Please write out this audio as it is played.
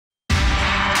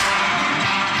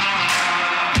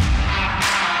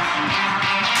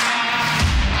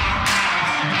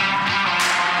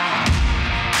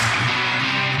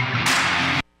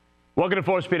Welcome to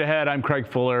Full Speed Ahead. I'm Craig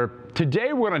Fuller.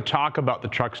 Today we're going to talk about the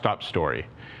truck stop story.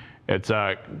 It's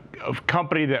a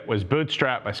company that was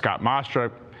bootstrapped by Scott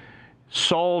Mostrup,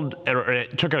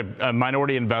 it took a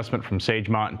minority investment from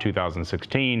Sagemount in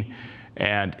 2016,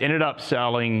 and ended up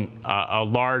selling a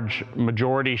large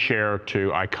majority share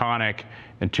to Iconic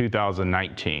in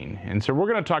 2019. And so we're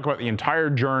going to talk about the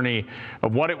entire journey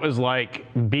of what it was like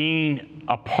being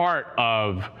a part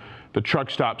of the truck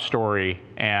stop story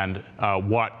and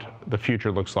what the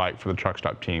future looks like for the truck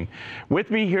stop team. With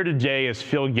me here today is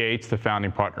Phil Yates, the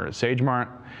founding partner at Sagemount,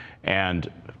 and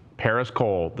Paris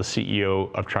Cole, the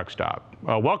CEO of Truck Stop.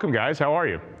 Welcome, guys. How are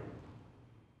you?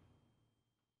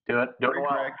 Doing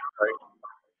well.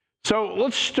 So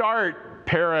let's start,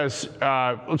 Paris.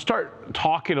 Let's start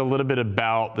talking a little bit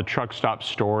about the Truck Stop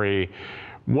story.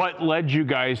 What led you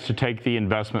guys to take the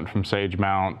investment from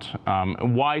Sagemount?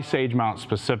 And why Sagemount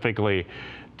specifically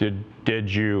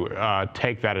did you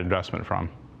take that investment from?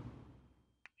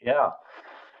 Yeah.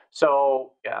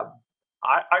 So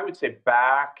I would say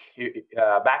back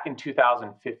in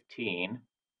 2015,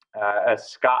 as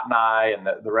Scott and I and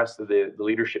the rest of the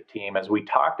leadership team, as we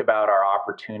talked about our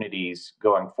opportunities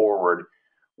going forward,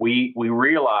 we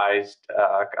realized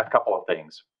a couple of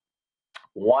things.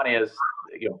 One is,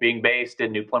 being based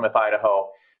in New Plymouth, Idaho,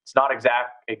 it's not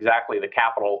exactly the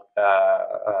capital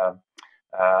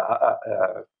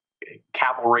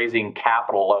raising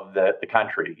capital of the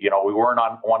country. We weren't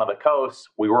on one of the coasts.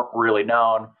 We weren't really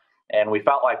known, and we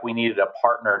felt like we needed a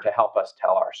partner to help us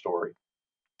tell our story.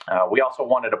 We also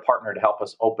wanted a partner to help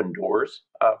us open doors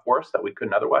for us that we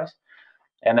couldn't otherwise.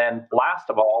 And then last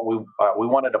of all, we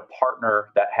wanted a partner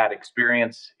that had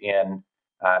experience in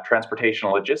transportation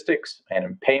logistics and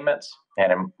in payments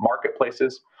and in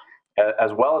marketplaces,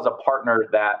 as well as a partner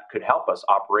that could help us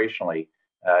operationally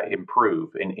improve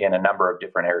in a number of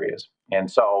different areas. And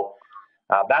so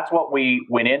that's what we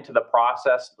went into the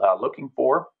process looking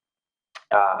for.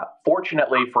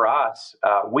 Fortunately for us,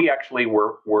 we actually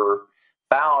were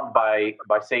found by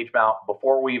Sagemount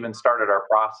before we even started our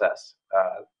process.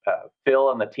 Phil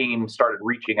and the team started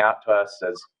reaching out to us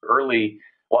as early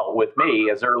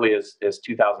as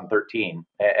 2013,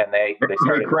 and they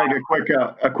started. Craig,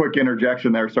 a quick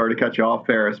interjection there. Sorry to cut you off,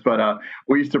 Paris, but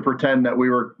we used to pretend that we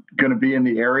were going to be in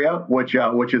the area, which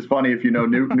is funny if you know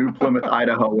New Plymouth,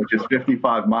 Idaho, which is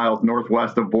 55 miles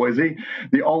northwest of Boise.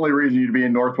 The only reason you'd be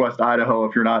in Northwest Idaho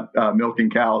if you're not milking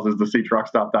cows is to see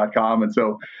truckstop.com, and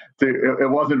so it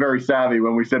wasn't very savvy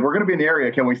when we said we're going to be in the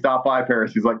area. Can we stop by,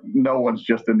 Paris? He's like, no one's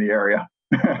just in the area.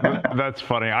 That's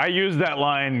funny. I use that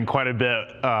line quite a bit.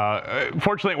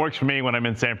 Fortunately, it works for me when I'm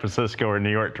in San Francisco or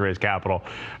New York to raise capital,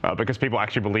 because people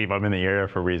actually believe I'm in the area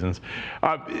for reasons.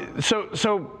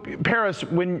 So Paris,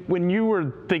 when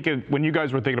you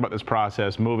guys were thinking about this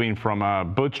process, moving from a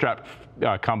bootstrap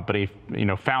company,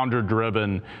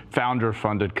 founder-driven,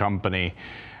 founder-funded company,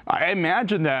 I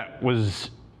imagine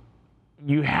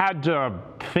you had to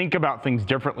think about things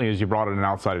differently as you brought in an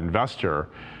outside investor.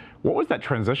 What was that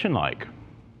transition like?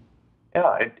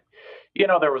 Yeah,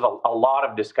 there was a lot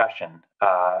of discussion.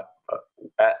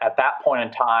 At that point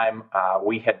in time,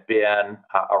 we had been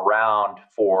around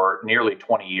for nearly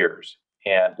 20 years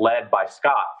and led by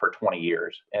Scott for 20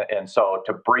 years. And so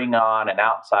to bring on an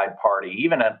outside party,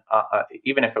 even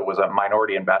if it was a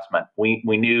minority investment, we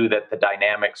knew that the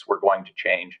dynamics were going to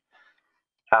change.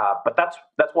 But that's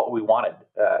what we wanted.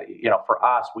 For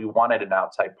us, we wanted an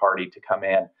outside party to come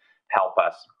in, help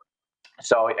us.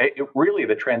 So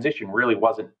the transition really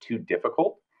wasn't too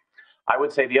difficult. I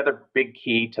would say the other big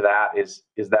key to that is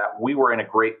that we were in a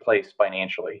great place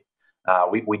financially.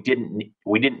 We didn't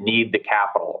need the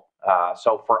capital.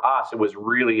 So for us, it was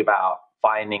really about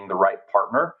finding the right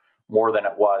partner more than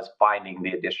it was finding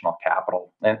the additional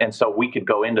capital. And so we could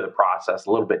go into the process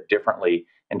a little bit differently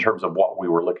in terms of what we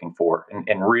were looking for,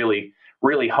 and really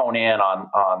hone in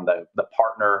on the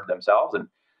partner themselves. And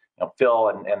Phil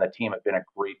and the team have been a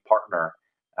great partner.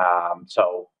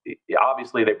 So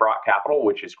obviously they brought capital,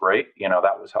 which is great.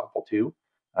 That was helpful too.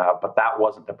 But that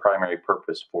wasn't the primary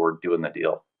purpose for doing the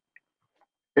deal.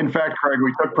 In fact, Craig,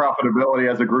 we took profitability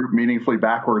as a group meaningfully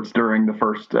backwards during the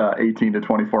first 18 to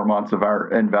 24 months of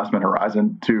our investment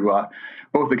horizon to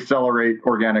both accelerate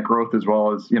organic growth as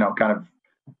well as, kind of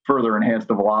further enhance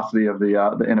the velocity of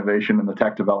the innovation and the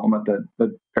tech development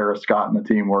that Paris, Scott, and the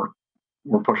team were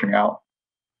pushing out.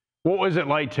 What was it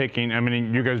like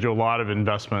you guys do a lot of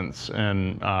investments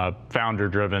in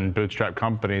founder-driven bootstrap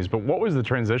companies, but what was the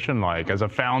transition like as a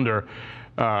founder?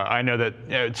 I know that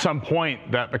at some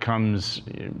point that becomes,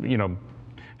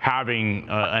 having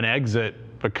an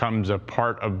exit becomes a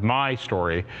part of my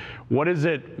story. What's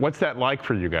that like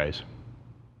for you guys?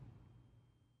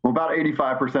 about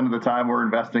 85% of the time we're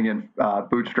investing in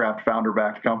bootstrapped,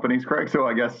 founder-backed companies, Craig. So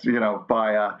I guess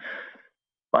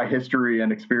by history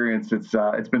and experience,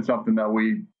 it's been something that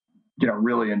we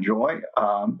really enjoy.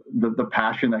 The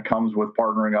passion that comes with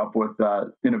partnering up with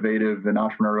innovative and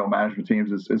entrepreneurial management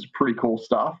teams is pretty cool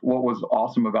stuff. What was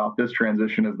awesome about this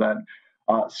transition is that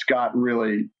Scott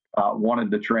really wanted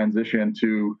to transition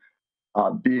to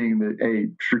being a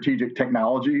strategic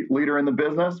technology leader in the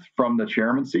business from the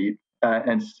chairman seat,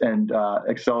 and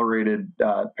accelerated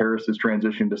Paris's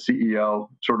transition to CEO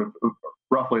sort of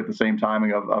roughly at the same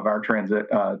timing of our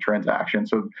transaction.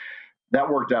 So that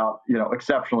worked out,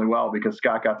 exceptionally well, because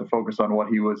Scott got to focus on what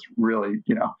he was really,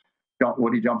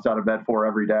 what he jumps out of bed for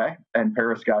every day, and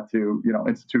Paris got to,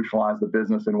 institutionalize the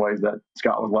business in ways that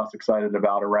Scott was less excited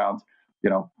about, around,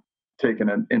 taking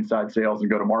an inside sales and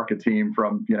go-to-market team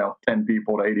from 10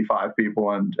 people to 85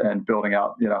 people, and building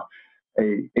out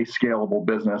a scalable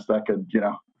business that could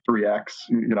 3x,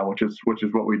 which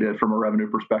is what we did from a revenue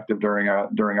perspective during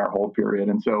our hold period.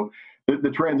 And so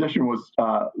the transition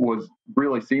was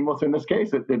really seamless in this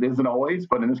case. It isn't always,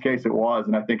 but in this case it was,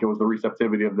 and I think it was the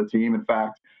receptivity of the team. In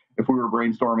fact, if we were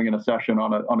brainstorming in a session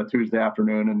on a Tuesday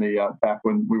afternoon in the back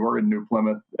when we were in New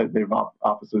Plymouth, they have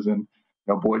offices in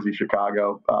Boise,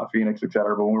 Chicago, Phoenix, et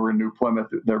cetera. But when we were in New Plymouth,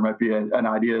 there might be an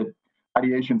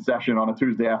ideation session on a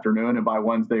Tuesday afternoon, and by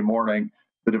Wednesday morning,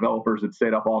 the developers had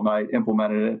stayed up all night,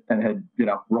 implemented it, and had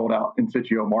rolled out in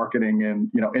situ marketing and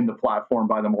in the platform.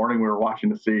 By the morning, we were watching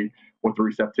to see what the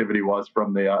receptivity was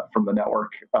from the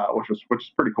network, which is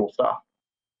pretty cool stuff.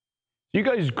 You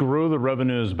guys grew the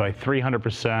revenues by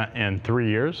 300% in 3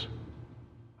 years?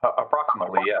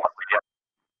 Approximately, yes.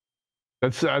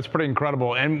 That's pretty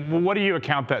incredible. And what do you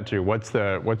account that to?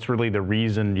 What's really the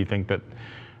reason you think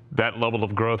that level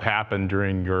of growth happened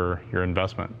during your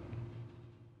investment?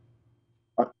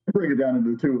 I break it down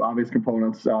into the two obvious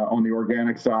components. On the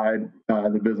organic side,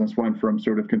 the business went from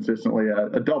sort of consistently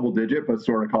a double digit, but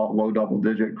sort of call it low double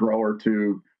digit grower,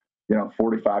 to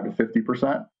 45 to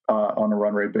 50% on a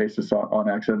run rate basis on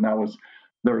exit. And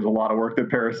there was a lot of work that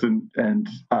Paris and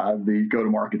the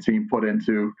go-to-market team put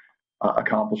into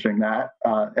accomplishing that.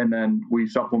 And then we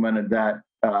supplemented that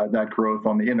growth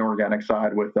on the inorganic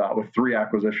side with 3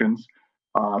 acquisitions,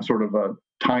 sort of a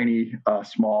tiny,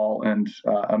 small, and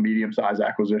a medium-sized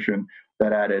acquisition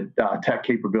that added tech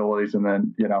capabilities, and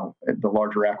then the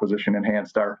larger acquisition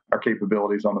enhanced our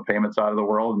capabilities on the payment side of the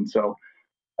world. And so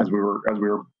as we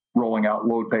were rolling out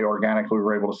LoadPay organically, we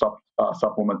were able to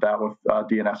supplement that with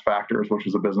DNS Factors, which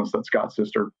is a business that Scott's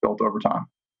sister built over time.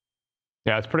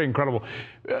 Yeah, it's pretty incredible.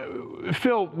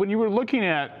 Phil, when you were looking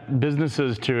at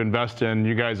businesses to invest in,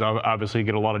 you guys obviously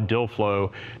get a lot of deal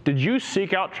flow. Did you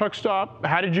seek out TruckStop?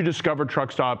 How did you discover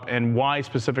TruckStop, and why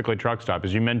specifically TruckStop?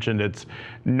 As you mentioned, it's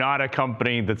not a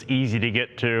company that's easy to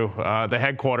get to, the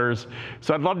headquarters.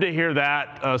 So I'd love to hear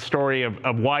that story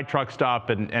of why TruckStop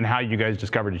and how you guys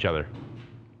discovered each other.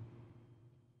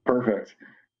 Perfect.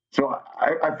 So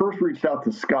I first reached out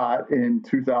to Scott in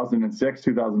 2006,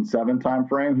 2007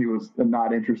 timeframe. He was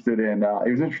not interested in,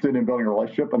 he was interested in building a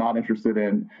relationship, but not interested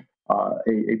in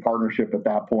a partnership at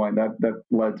that point. That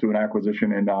led to an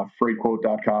acquisition in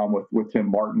FreightWaves.com with Tim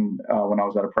Martin when I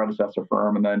was at a predecessor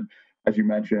firm. And then, as you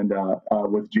mentioned,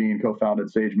 with Gene, co-founded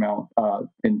Sagemount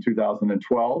in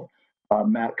 2012.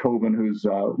 Matt Coven, who's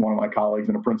one of my colleagues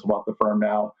and a principal at the firm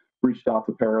now, reached out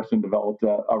to Paris and developed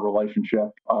a relationship.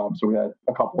 So we had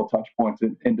a couple of touch points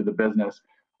into the business.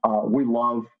 We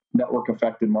love network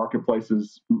affected marketplace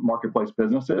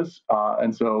businesses.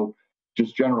 And so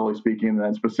just generally speaking, and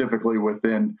then specifically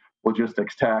within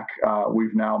logistics tech,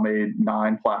 we've now made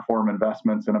 9 platform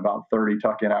investments and about 30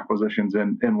 tuck-in acquisitions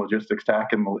in logistics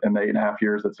tech in the 8.5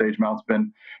 years that Sagemount's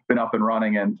been up and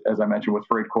running. And as I mentioned, with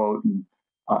FreightQuote and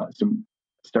some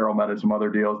SterilMed and some other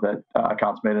deals that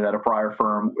consummated at a prior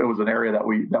firm, it was an area that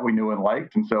we knew and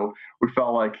liked, and so we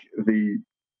felt like the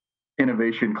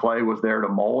innovation clay was there to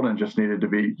mold and just needed to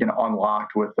be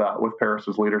unlocked with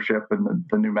Paris's leadership and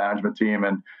the new management team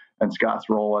and Scott's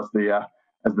role as the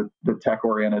tech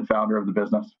oriented founder of the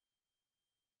business.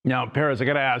 Now, Paris, I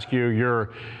got to ask you, you're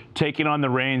taking on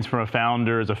the reins from a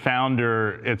founder. As a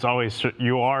founder, it's always,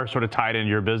 you are sort of tied into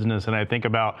your business. And I think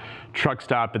about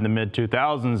TruckStop in the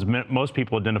mid-2000s. Most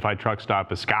people identify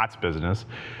TruckStop as Scott's business.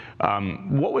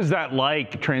 What was that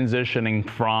like, transitioning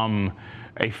from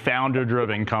a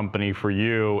founder-driven company for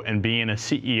you and being a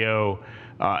CEO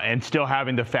and still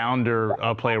having the founder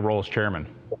play a role as chairman?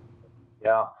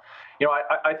 Yeah.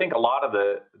 I think a lot of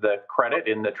the credit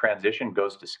in the transition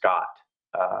goes to Scott.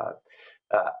 I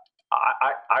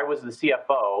was the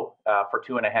CFO for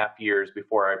 2.5 years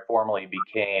before I formally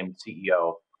became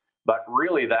CEO. But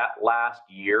really, that last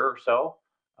year or so,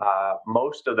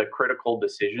 most of the critical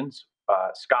decisions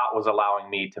Scott was allowing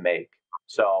me to make.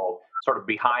 So, sort of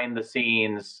behind the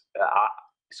scenes,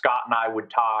 Scott and I would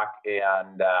talk,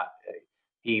 and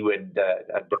he would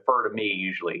defer to me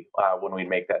usually when we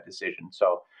make that decision.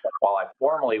 So, while I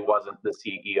formally wasn't the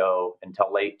CEO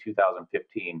until late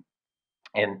 2015,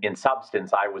 in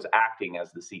substance, I was acting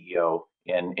as the CEO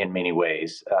in many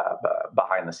ways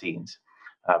behind the scenes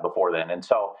before then. And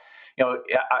so,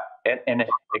 and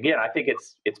again, I think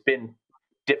it's been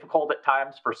difficult at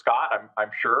times for Scott.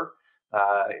 I'm sure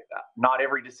uh, not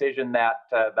every decision that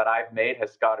I've made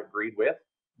has Scott agreed with,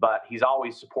 but he's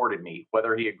always supported me,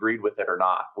 whether he agreed with it or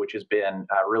not, which has been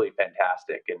really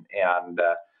fantastic. And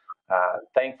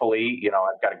thankfully,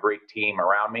 I've got a great team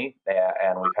around me,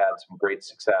 and we've had some great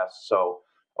success. So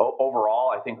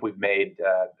overall, I think we've made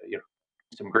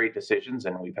some great decisions,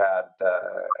 and we've had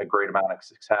a great amount of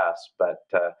success. But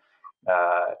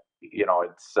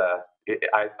it's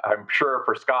I'm sure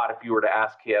for Scott, if you were to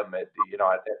ask him, at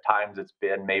times it's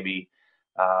been maybe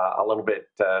a little bit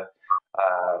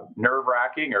nerve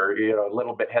wracking, or a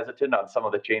little bit hesitant on some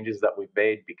of the changes that we've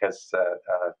made, because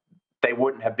they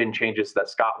wouldn't have been changes that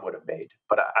Scott would have made.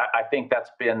 But I think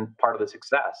that's been part of the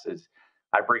success. Is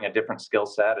I bring a different skill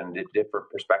set and a different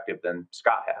perspective than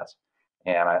Scott has,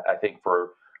 and I think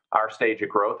for our stage of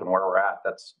growth and where we're at,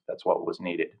 that's what was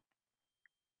needed.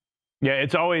 Yeah,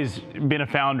 it's always been a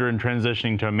founder in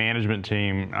transitioning to a management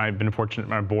team. I've been fortunate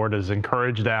my board has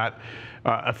encouraged that.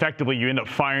 Effectively, you end up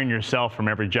firing yourself from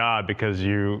every job because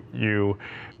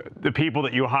the people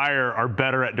that you hire are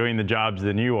better at doing the jobs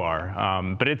than you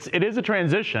are. But it is a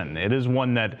transition. It is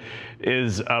one that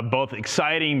is both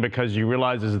exciting because you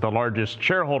realize as the largest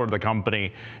shareholder of the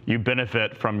company, you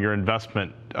benefit from your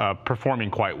investment performing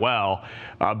quite well.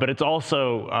 But it's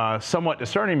also somewhat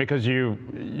discerning because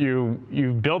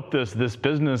you've built this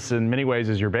business in many ways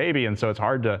as your baby, and so it's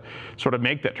hard to sort of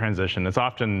make that transition. It's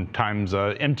oftentimes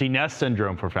empty nest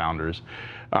syndrome for founders.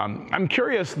 I'm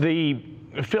curious,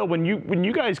 Phil, when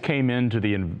you guys came into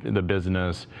the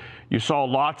business, you saw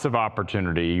lots of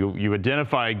opportunity. You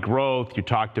identified growth. You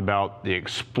talked about the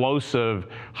explosive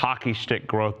hockey stick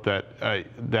growth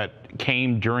that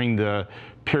came during the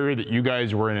period that you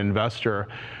guys were an investor.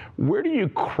 Where do you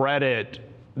credit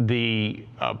the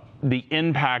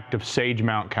impact of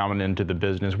Sagemount coming into the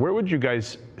business? Where would you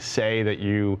guys say that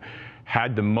you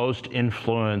had the most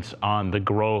influence on the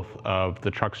growth of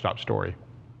the truck stop story?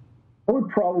 I would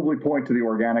probably point to the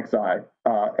organic side,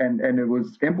 and it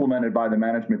was implemented by the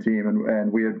management team,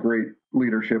 and we had great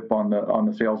leadership on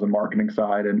the sales and marketing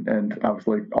side, and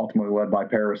obviously ultimately led by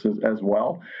Paris as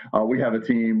well. We have a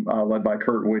team led by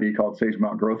Kurt Whitty called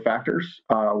Sagemount Growth Factors,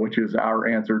 which is our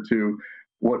answer to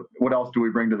what else do we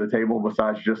bring to the table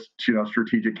besides just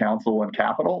strategic counsel and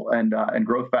capital, and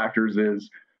Growth Factors is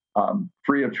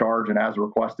free of charge and as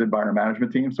requested by our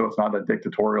management team. So it's not a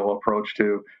dictatorial approach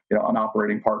to an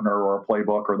operating partner or a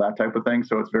playbook or that type of thing.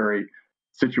 So it's very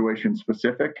situation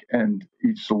specific, and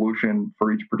each solution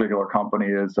for each particular company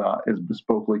is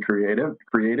bespokely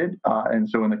created. And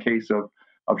so in the case of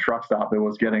Truckstop, it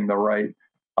was getting the right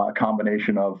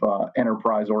combination of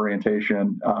enterprise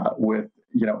orientation with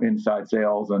inside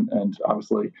sales, and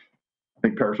obviously I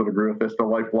think Paris would agree with this. The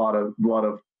lifeblood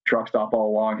of Truckstop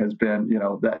all along has been,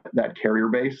 that carrier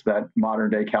base, that modern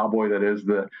day cowboy that is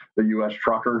the U.S.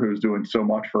 trucker who's doing so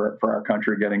much for our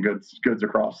country, getting goods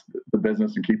across the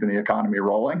business and keeping the economy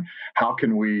rolling. How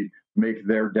can we make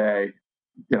their day,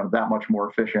 that much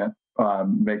more efficient,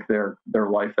 make their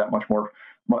life that much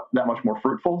more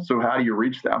fruitful? So how do you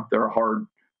reach them? They're a hard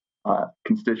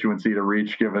constituency to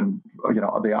reach, given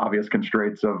the obvious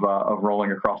constraints of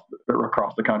rolling across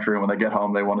the country. And when they get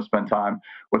home, they want to spend time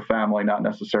with family, not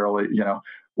necessarily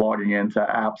logging into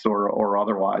apps or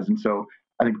otherwise. And so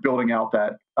I think building out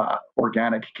that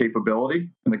organic capability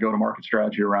and the go-to-market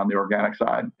strategy around the organic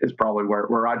side is probably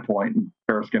where I'd point. And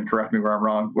Paris can correct me where I'm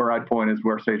wrong. Where I'd point is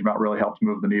where Sagemount really helps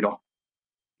move the needle.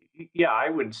 Yeah, I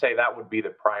would say that would be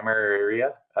the primary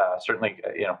area. Certainly,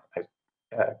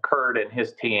 Kurt and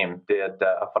his team did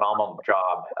a phenomenal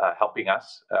job helping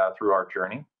us through our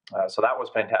journey. So that was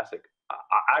fantastic.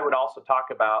 I would also talk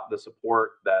about the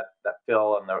support that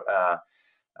Phil and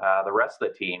the rest of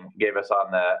the team gave us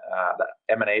on the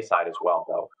M&A side as well,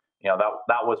 though.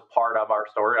 That was part of our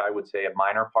story. I would say a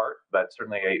minor part, but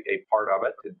certainly a part of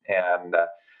it. And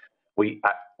we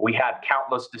had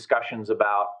countless discussions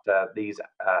about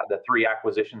the three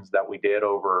acquisitions that we did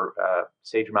over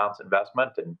Sagemount's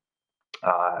investment, and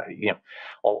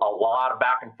a lot of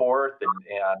back and forth,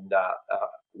 and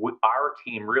our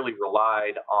team really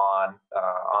relied on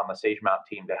the Sagemount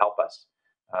team to help us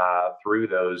through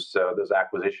those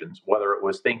acquisitions, whether it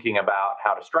was thinking about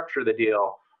how to structure the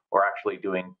deal or actually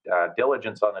doing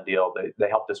diligence on the deal. They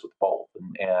helped us with both,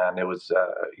 and it was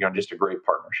just a great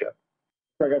partnership.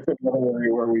 Greg, I think another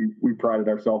area where we prided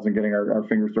ourselves in getting our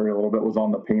fingers dirty a little bit was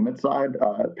on the payment side.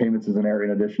 Payments is an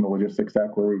area in addition to logistics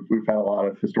tech where we've had a lot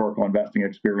of historical investing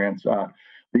experience.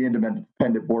 The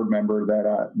independent board member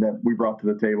that we brought to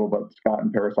the table, but Scott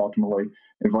and Paris ultimately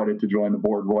invited to join the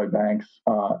board, Roy Banks,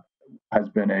 has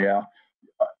been an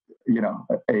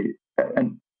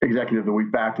executive that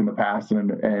we've backed in the past,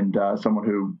 and someone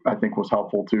who I think was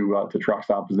helpful to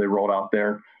Truckstop as they rolled out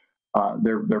their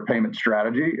payment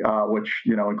strategy, which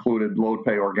included load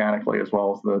pay organically as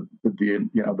well as the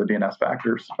DNS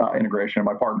factors integration.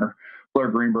 My partner Blair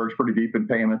Greenberg's pretty deep in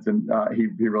payments, and he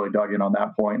really dug in on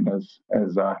that point. And as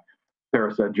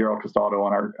Sarah said, Gerald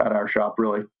Costado at our shop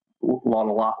really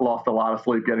lost a lot of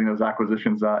sleep getting those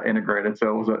acquisitions integrated.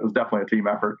 So it was definitely a team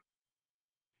effort.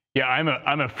 Yeah,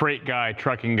 I'm a freight guy,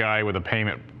 trucking guy with a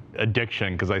payment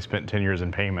addiction because I spent 10 years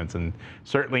in payments, and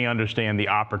certainly understand the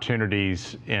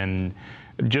opportunities in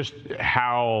just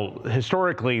how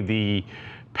historically the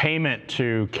payment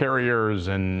to carriers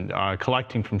and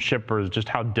collecting from shippers, just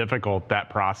how difficult that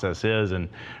process is and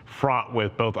fraught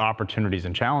with both opportunities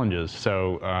and challenges.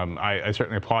 So I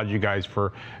certainly applaud you guys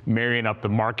for marrying up the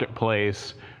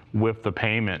marketplace with the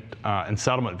payment and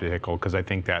settlement vehicle, because I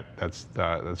think that's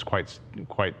quite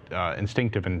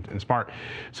instinctive and smart.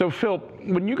 So Phil,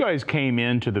 when you guys came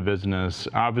into the business,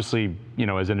 obviously,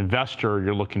 as an investor,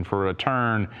 you're looking for a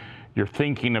return. You're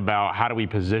thinking about how do we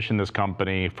position this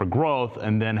company for growth,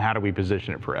 and then how do we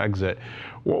position it for exit.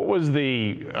 What was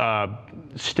the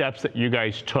steps that you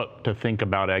guys took to think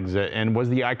about exit? And was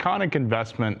the Iconic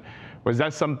investment, was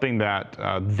that something that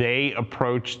they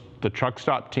approached the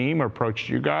Truckstop team or approached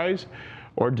you guys?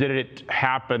 Or did it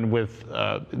happen with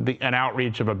an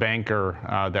outreach of a banker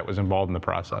that was involved in the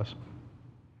process?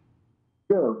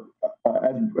 Sure.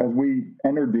 As we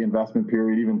entered the investment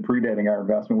period, even predating our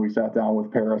investment, we sat down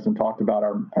with Paris and talked about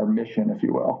our mission, if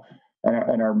you will.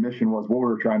 And our mission was what we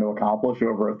were trying to accomplish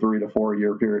over a 3 to 4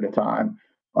 year period of time.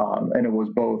 And it was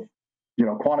both,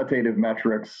 quantitative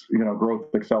metrics,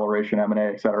 growth, acceleration,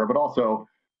 M&A, et cetera, but also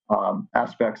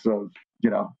aspects of,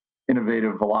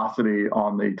 innovative velocity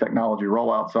on the technology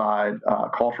rollout side,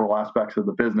 cultural aspects of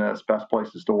the business, best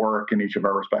places to work in each of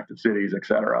our respective cities, et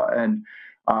cetera. And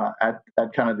at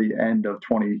kind of the end of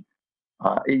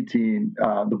 2018,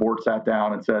 the board sat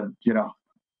down and said,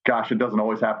 gosh, it doesn't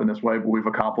always happen this way, but we've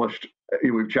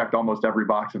checked almost every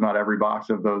box, if not every box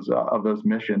of those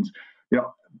missions.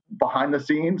 Behind the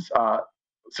scenes,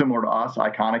 similar to us,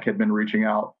 Iconic had been reaching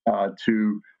out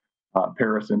to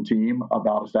Paris and team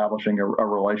about establishing a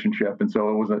relationship, and so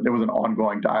it was an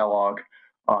ongoing dialogue.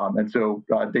 And so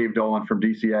Dave Dolan from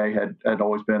DCA had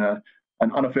always been an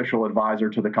unofficial advisor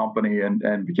to the company,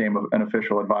 and became an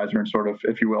official advisor, and sort of,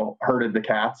 if you will, herded the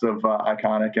cats of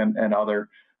Iconic and other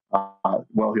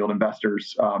well-heeled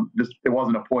investors. It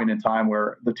wasn't a point in time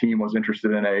where the team was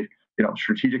interested in a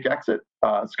strategic exit.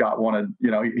 Scott wanted,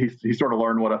 he sort of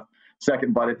learned what a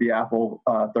second bite at the apple,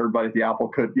 third bite at the apple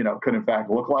could in fact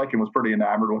look like, and was pretty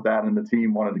enamored with that. And the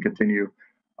team wanted to continue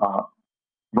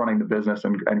running the business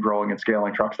and growing and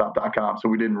scaling Truckstop.com. So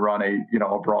we didn't run a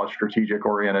broad strategic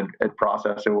oriented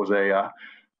process. It was a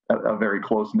very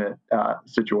close-knit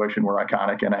situation where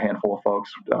Iconic and a handful of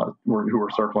folks who were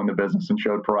circling the business and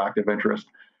showed proactive interest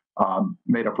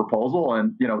made a proposal.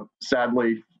 And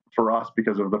sadly for us,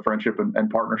 because of the friendship and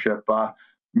partnership,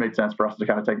 made sense for us to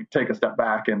kind of take a step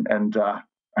back and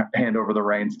hand over the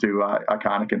reins to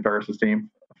Iconic and Paris's team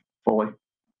fully.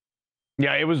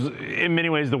 Yeah, it was in many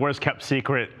ways the worst kept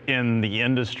secret in the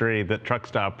industry that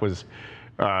Truckstop was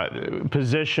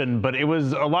positioned, but it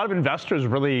was a lot of investors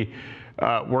really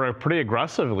were pretty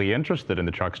aggressively interested in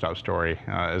the Truckstop story,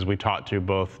 as we talked to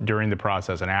both during the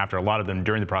process and after. A lot of them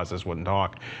during the process wouldn't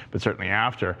talk, but certainly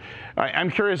after.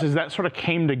 I'm curious, as that sort of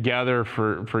came together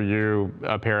for you,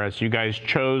 Paris, you guys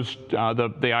chose the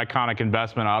Iconic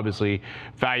investment. Obviously,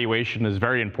 valuation is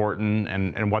very important,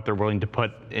 and what they're willing to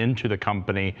put into the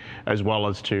company, as well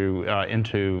as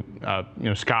into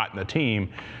Scott and the team.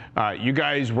 You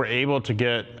guys were able to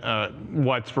get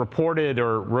what's reported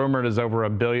or rumored as over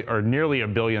 $1 billion, or nearly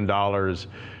 $1 billion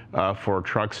for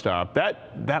Truckstop.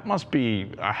 That must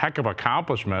be a heck of an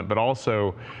accomplishment, but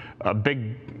also a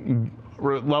big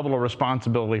level of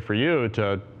responsibility for you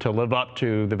to live up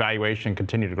to the valuation and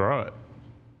continue to grow it.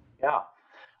 Yeah,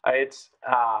 it's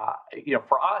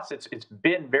for us, it's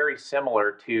been very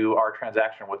similar to our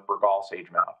transaction with Bregal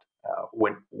Sagemount.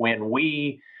 When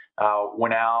we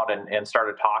went out and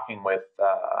started talking with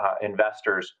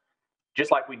investors,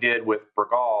 just like we did with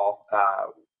Bregal,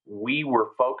 we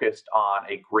were focused on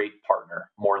a great partner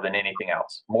more than anything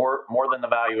else, more than the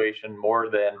valuation, more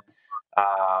than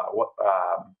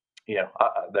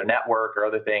the network or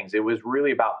other things. It was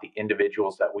really about the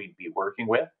individuals that we'd be working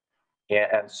with,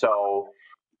 and so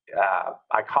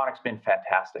Iconic's been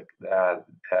fantastic,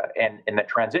 and the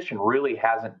transition really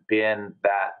hasn't been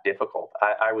that difficult.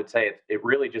 I would say it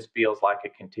really just feels like a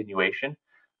continuation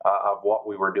of what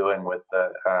we were doing with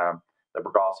the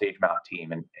Bregal Sagemount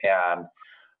team, and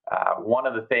one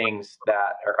of the things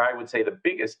that, or I would say the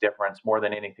biggest difference more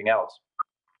than anything else,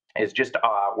 is just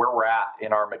where we're at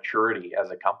in our maturity as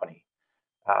a company.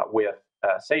 With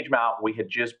Sagemount, we had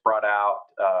just brought out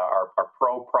our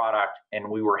Pro product, and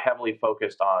we were heavily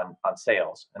focused on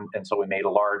sales, and so we made a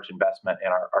large investment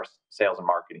in our sales and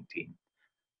marketing team.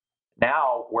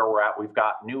 Now, where we're at, we've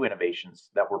got new innovations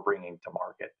that we're bringing to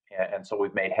market, and so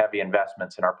we've made heavy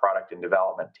investments in our product and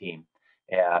development team,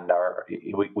 and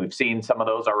we've seen some of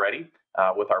those already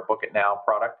with our Book It Now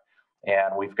product,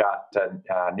 and we've got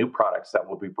new products that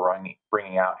we'll be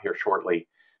bringing out here shortly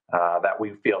that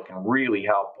we feel can really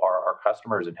help our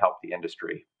customers and help the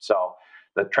industry. So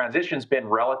the transition's been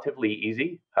relatively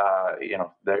easy.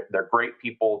 They're great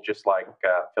people, just like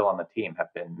Phil and the team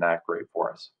have been great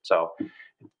for us. So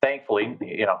thankfully,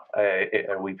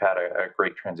 we've had a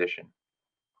great transition.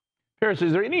 Paris,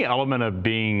 is there any element of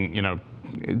being,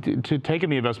 to taking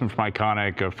the investment from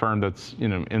Iconic, a firm that's,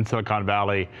 in Silicon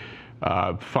Valley,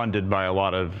 funded by a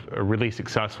lot of really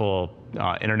successful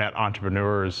internet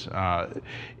entrepreneurs,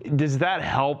 does that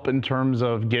help in terms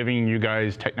of giving you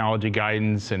guys technology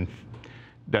guidance and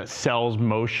that sales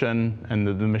motion and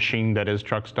the machine that is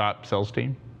Truckstop sales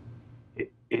team?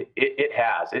 It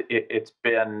has. It's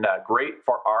been great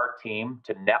for our team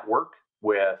to network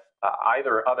with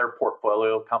either other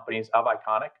portfolio companies of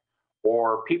Iconic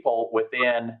or people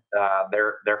within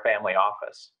their family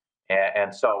office.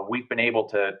 And so we've been able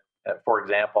to, for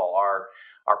example, our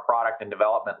product and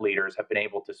development leaders have been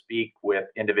able to speak with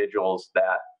individuals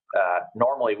that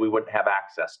normally we wouldn't have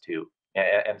access to,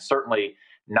 and certainly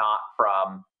not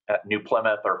from New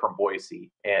Plymouth or from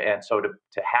Boise. And so to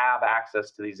have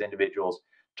access to these individuals,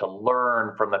 to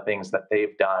learn from the things that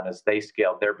they've done as they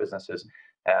scaled their businesses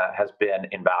has been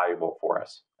invaluable for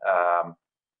us.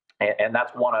 And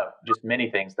that's one of just many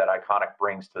things that Iconic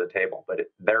brings to the table. But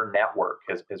their network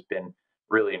has been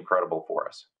really incredible for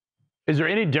us. Is there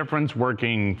any difference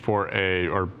working for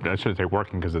or I shouldn't say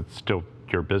working because it's still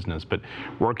your business, but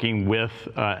working with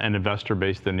an investor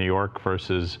based in New York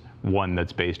versus one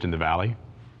that's based in the Valley?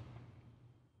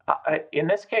 In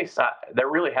this case, there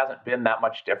really hasn't been that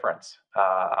much difference.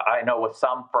 I know with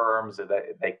some firms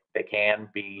they can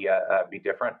be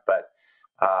different, but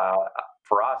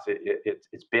for us,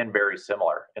 it's been very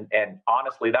similar. And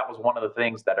honestly, that was one of the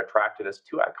things that attracted us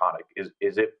to Iconic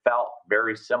is it felt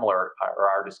very similar, or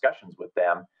our discussions with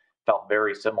them felt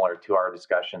very similar to our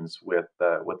discussions with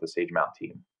the Sagemount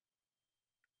team.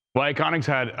 Well, Iconic's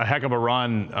had a heck of a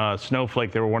run.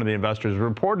 Snowflake, they were one of the investors.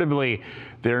 Reportedly,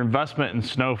 their investment in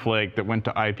Snowflake that went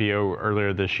to IPO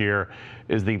earlier this year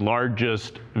is the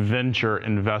largest venture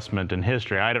investment in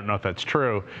history. I don't know if that's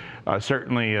true.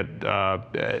 Certainly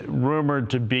rumored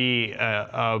to be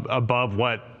above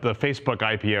what the Facebook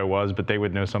IPO was, but they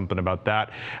would know something about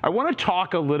that. I want to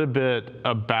talk a little bit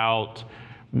about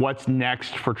what's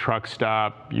next for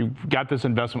Truckstop. You've got this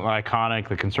investment with Iconic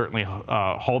that can certainly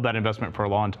hold that investment for a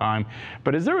long time.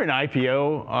 But is there an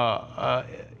IPO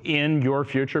in your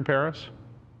future, Paris?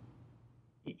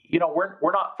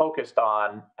 We're not focused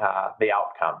on the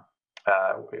outcome.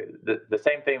 The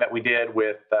same thing that we did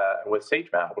with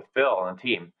Sagemount, with Phil and the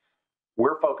team.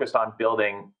 We're focused on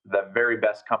building the very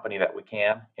best company that we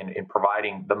can in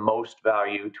providing the most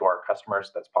value to our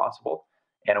customers that's possible.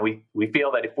 And we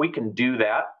feel that if we can do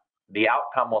that, the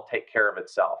outcome will take care of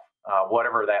itself,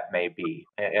 whatever that may be.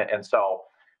 And so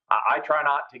I try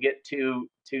not to get too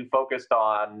focused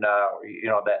on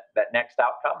that next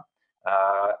outcome.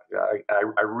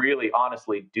 I really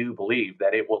honestly do believe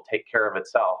that it will take care of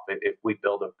itself if we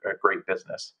build a great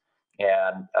business.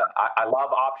 And I love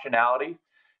optionality.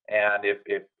 And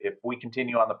if we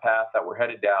continue on the path that we're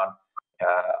headed down,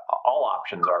 all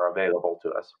options are available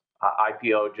to us.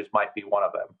 IPO just might be one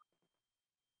of them.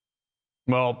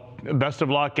 Well, best of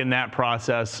luck in that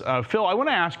process. Phil, I want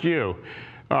to ask you,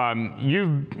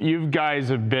 you guys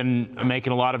have been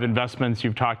making a lot of investments.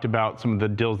 You've talked about some of the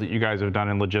deals that you guys have done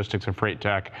in logistics and freight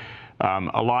tech,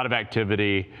 a lot of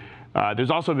activity.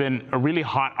 There's also been a really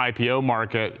hot IPO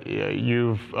market.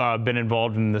 You've been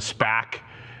involved in the SPAC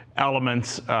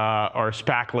elements or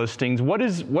SPAC listings.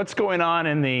 What's going on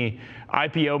in the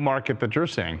IPO market that you're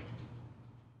seeing?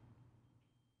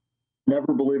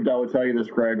 Never believed I would tell you this,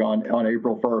 Craig, on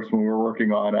April 1st when we were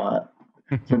working on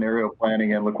scenario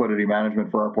planning and liquidity management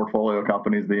for our portfolio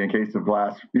companies, the in case of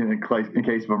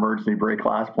emergency break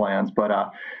glass plans.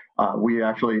 But we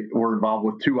actually were involved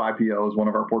with 2 IPOs. One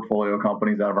of our portfolio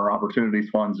companies out of our opportunities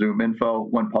fund, Zoom Info,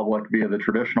 went public via the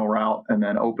traditional route, and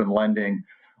then Open Lending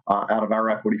out of our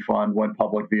equity fund went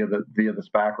public via the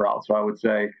SPAC route. So I would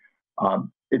say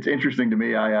it's interesting to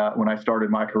me. When I started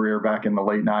my career back in the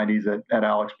late 90s at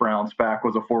Alex Brown, SPAC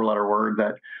was a 4-letter word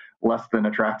that less than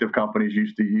attractive companies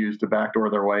used to use to backdoor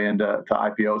their way into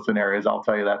IPO scenarios. I'll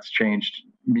tell you that's changed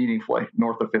meaningfully.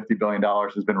 North of $50 billion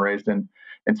has been raised in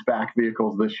SPAC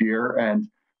vehicles this year, and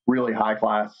really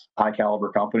high-class,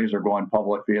 high-caliber companies are going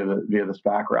public via the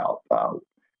SPAC route.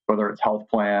 Whether it's Health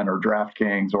Plan or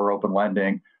DraftKings or Open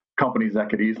Lending, companies that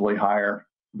could easily hire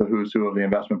the who's who of the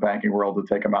investment banking world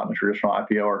to take them out in the traditional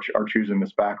IPO are choosing the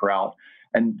SPAC route.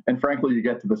 And frankly, you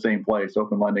get to the same place.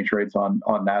 Open Lending trades on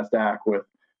NASDAQ with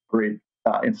great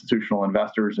institutional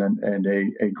investors and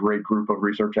a great group of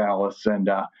research analysts. And,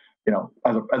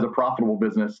 as a profitable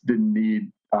business, didn't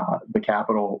need the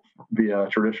capital via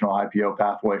traditional IPO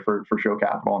pathway for show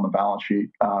capital on the balance sheet,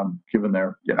 given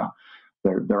their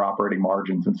operating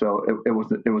margins. And so it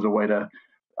was a way to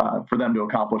for them to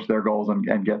accomplish their goals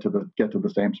and get to the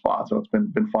same spot. So it's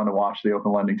been fun to watch the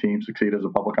Open Lending team succeed as a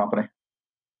public company.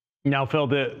 Now, Phil,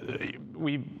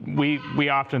 we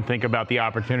often think about the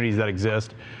opportunities that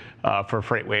exist for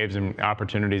FreightWaves and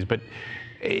opportunities, but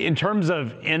in terms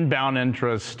of inbound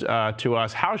interest to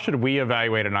us, how should we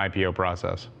evaluate an IPO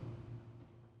process?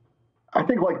 I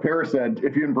think, like Paris said,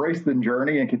 if you embrace the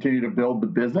journey and continue to build the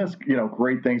business,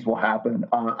 great things will happen.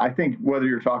 I think whether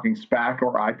you're talking SPAC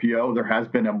or IPO, there has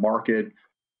been a market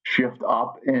shift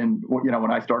up. And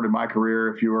when I started my career,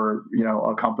 if you were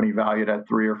a company valued at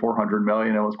 300 or 400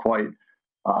 million, it was quite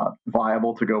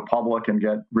viable to go public and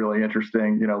get really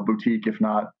interesting, boutique, if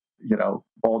not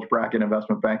bulge bracket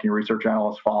investment banking research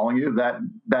analysts following you.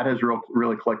 That has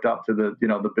really clicked up to the the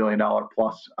 $1 billion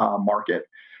plus market.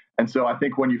 And so I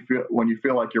think when you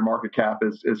feel like your market cap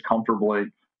is comfortably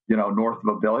north of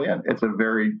 $1 billion, it's a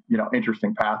very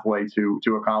interesting pathway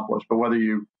to accomplish. But whether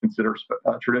you consider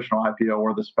a traditional IPO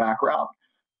or the SPAC route,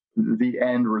 the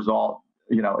end result,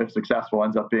 if successful,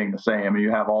 ends up being the same. I mean,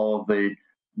 you have all of the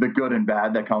good and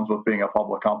bad that comes with being a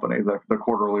public company: the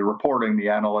quarterly reporting, the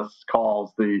analysts'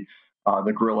 calls, the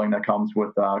grilling that comes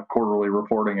with quarterly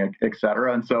reporting, et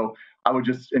cetera. And so I would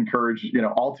just encourage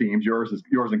all teams, yours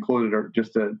included, or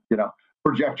just to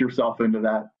project yourself into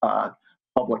that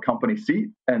public company seat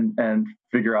and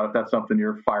figure out if that's something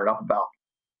you're fired up about.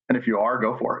 And if you are,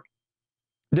 go for it.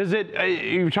 Does it?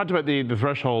 You talked about the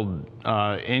threshold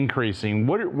increasing.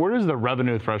 What is the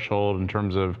revenue threshold in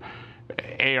terms of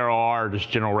ARR,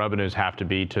 just general revenues, have to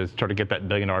be to start to get that $1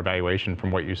 billion valuation from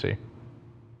what you see?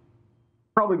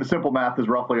 Probably the simple math is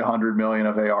roughly 100 million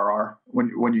of ARR.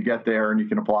 When you get there and you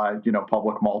can apply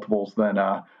public multiples, then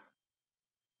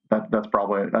that's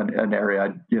probably an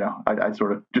area I'd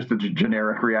sort of, just a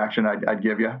generic reaction I'd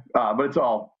give you. But it's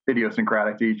all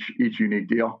idiosyncratic to each unique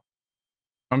deal.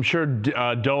 I'm sure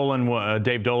Dave Dolan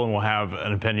will have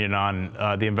an opinion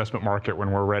on the investment market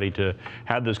when we're ready to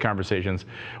have those conversations.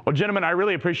 Well, gentlemen, I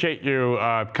really appreciate you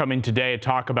coming today to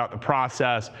talk about the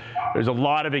process. There's a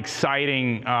lot of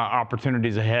exciting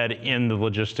opportunities ahead in the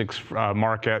logistics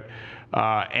market.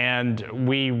 And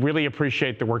we really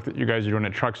appreciate the work that you guys are doing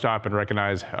at Truckstop and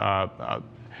recognize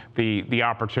the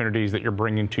opportunities that you're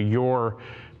bringing to your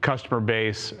customer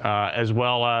base, as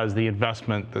well as the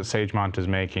investment that Sagemount is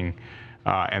making.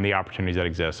 And the opportunities that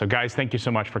exist. So guys, thank you so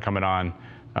much for coming on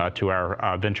to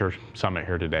our Venture Summit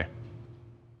here today.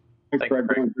 Thanks, Greg.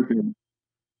 Great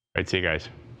to see you guys.